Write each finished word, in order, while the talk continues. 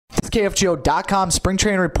KFGO.com Spring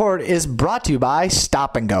Training Report is brought to you by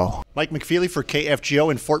Stop and Go. Mike McFeely for KFGO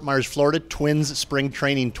in Fort Myers, Florida. Twins Spring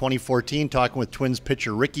Training 2014. Talking with Twins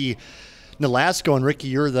pitcher Ricky Nolasco. And Ricky,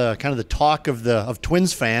 you're the kind of the talk of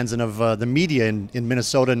Twins fans and of the media in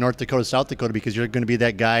Minnesota, North Dakota, South Dakota, because you're going to be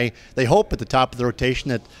that guy, they hope, at the top of the rotation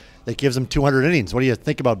that gives them 200 innings. What do you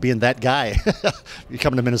think about being that guy? You're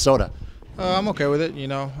coming to Minnesota. I'm okay with it.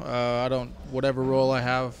 I don't, whatever role I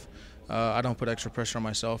have, I don't put extra pressure on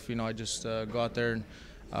myself. I just go out there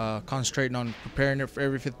and concentrating on preparing it for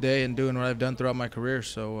every fifth day and doing what I've done throughout my career.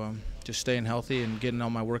 So just staying healthy and getting all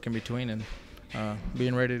my work in between and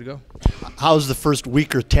being ready to go. How's the first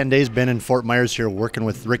week or 10 days been in Fort Myers here working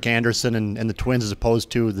with Rick Anderson and the Twins as opposed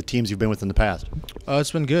to the teams you've been with in the past?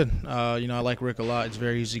 It's been good. I like Rick a lot. It's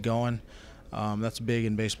very easy going. That's big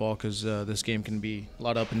in baseball because this game can be a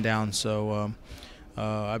lot up and down. So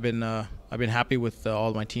I've been happy with all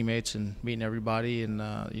of my teammates and meeting everybody, and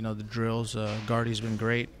the drills. Guardy's been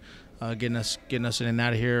great, getting us in and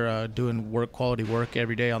out of here, doing quality work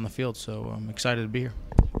every day on the field. So I'm excited to be here.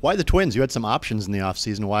 Why the Twins? You had some options in the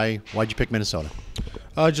offseason. Why'd you pick Minnesota?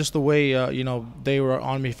 Just the way they were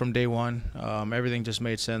on me from day one. Everything just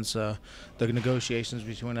made sense. The negotiations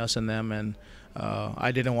between us and them, and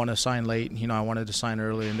I didn't want to sign late. I wanted to sign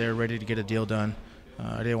early, and they were ready to get a deal done.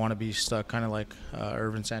 I didn't want to be stuck kind of like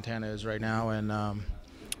Irvin Santana is right now, and I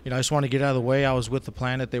just wanted to get out of the way. I was with the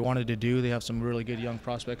plan that they wanted to do. They have some really good young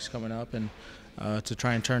prospects coming up, and to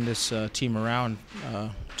try and turn this team around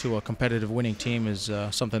to a competitive winning team is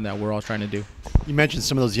something that we're all trying to do. You mentioned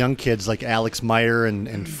some of those young kids like Alex Meyer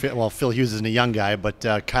and Phil Hughes isn't a young guy,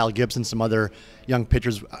 but Kyle Gibson, some other young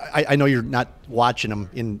pitchers. I know you're not watching them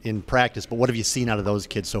in practice, but what have you seen out of those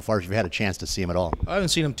kids so far if you've had a chance to see them at all? I haven't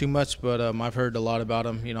seen them too much, but I've heard a lot about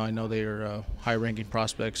them. I know they are high-ranking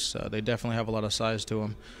prospects. They definitely have a lot of size to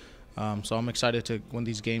them. So I'm excited to, when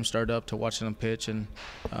these games start up, to watching them pitch, and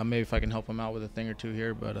maybe if I can help them out with a thing or two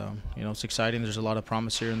here. But it's exciting. There's a lot of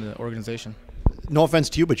promise here in the organization. No offense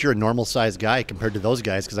to you, but you're a normal-sized guy compared to those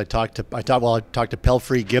guys. Because I talked to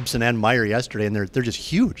Pelfrey, Gibson, and Meyer yesterday, and they're just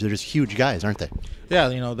huge. They're just huge guys, aren't they? Yeah,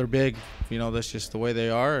 they're big. That's just the way they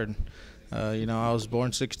are. And I was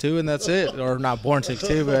born 6'2", and that's it. Or not born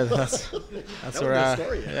 6'2", but that's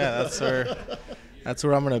where that's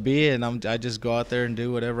where I'm going to be, and I just go out there and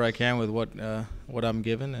do whatever I can with what I'm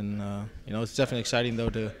given, and it's definitely exciting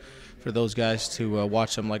though for those guys to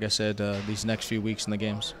watch them. Like I said, these next few weeks in the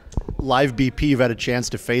games. Live BP, you've had a chance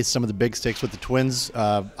to face some of the big sticks with the Twins.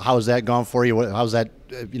 How's that gone for you? How's that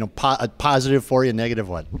positive for you? Negative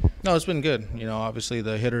what? No, it's been good. Obviously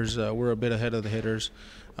the hitters, we're a bit ahead of the hitters.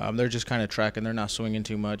 They're just kind of tracking. They're not swinging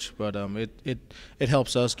too much, but it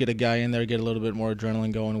helps us get a guy in there, get a little bit more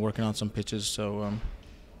adrenaline going, working on some pitches. So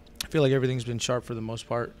I feel like everything's been sharp for the most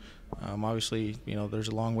part. Obviously, there's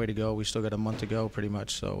a long way to go. We still got a month to go, pretty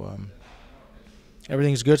much. So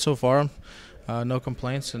everything's good so far. No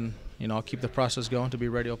complaints, and I'll keep the process going to be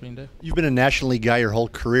ready opening day. You've been a National League guy your whole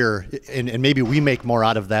career, and maybe we make more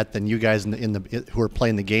out of that than you guys who are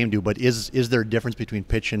playing the game do. But is there a difference between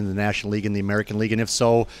pitching in the National League and the American League? And if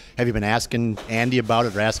so, have you been asking Andy about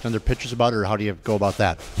it, or asking other pitchers about it, or how do you go about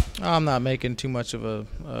that? I'm not making too much of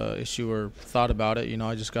a issue or thought about it.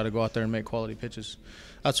 I just got to go out there and make quality pitches.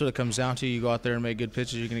 That's what it comes down to. You go out there and make good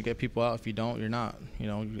pitches, you're going to get people out. If you don't, you're not.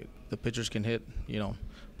 The pitchers can hit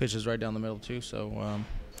pitches right down the middle too. So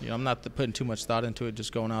I'm not putting too much thought into it,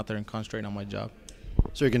 just going out there and concentrating on my job.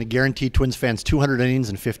 So you're going to guarantee Twins fans 200 innings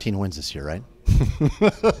and 15 wins this year, right?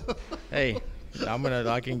 Hey,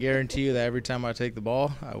 I can guarantee you that every time I take the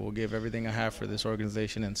ball, I will give everything I have for this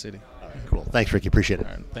organization and city. All right, cool. Thanks, Ricky. Appreciate it.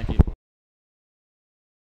 All right, thank you.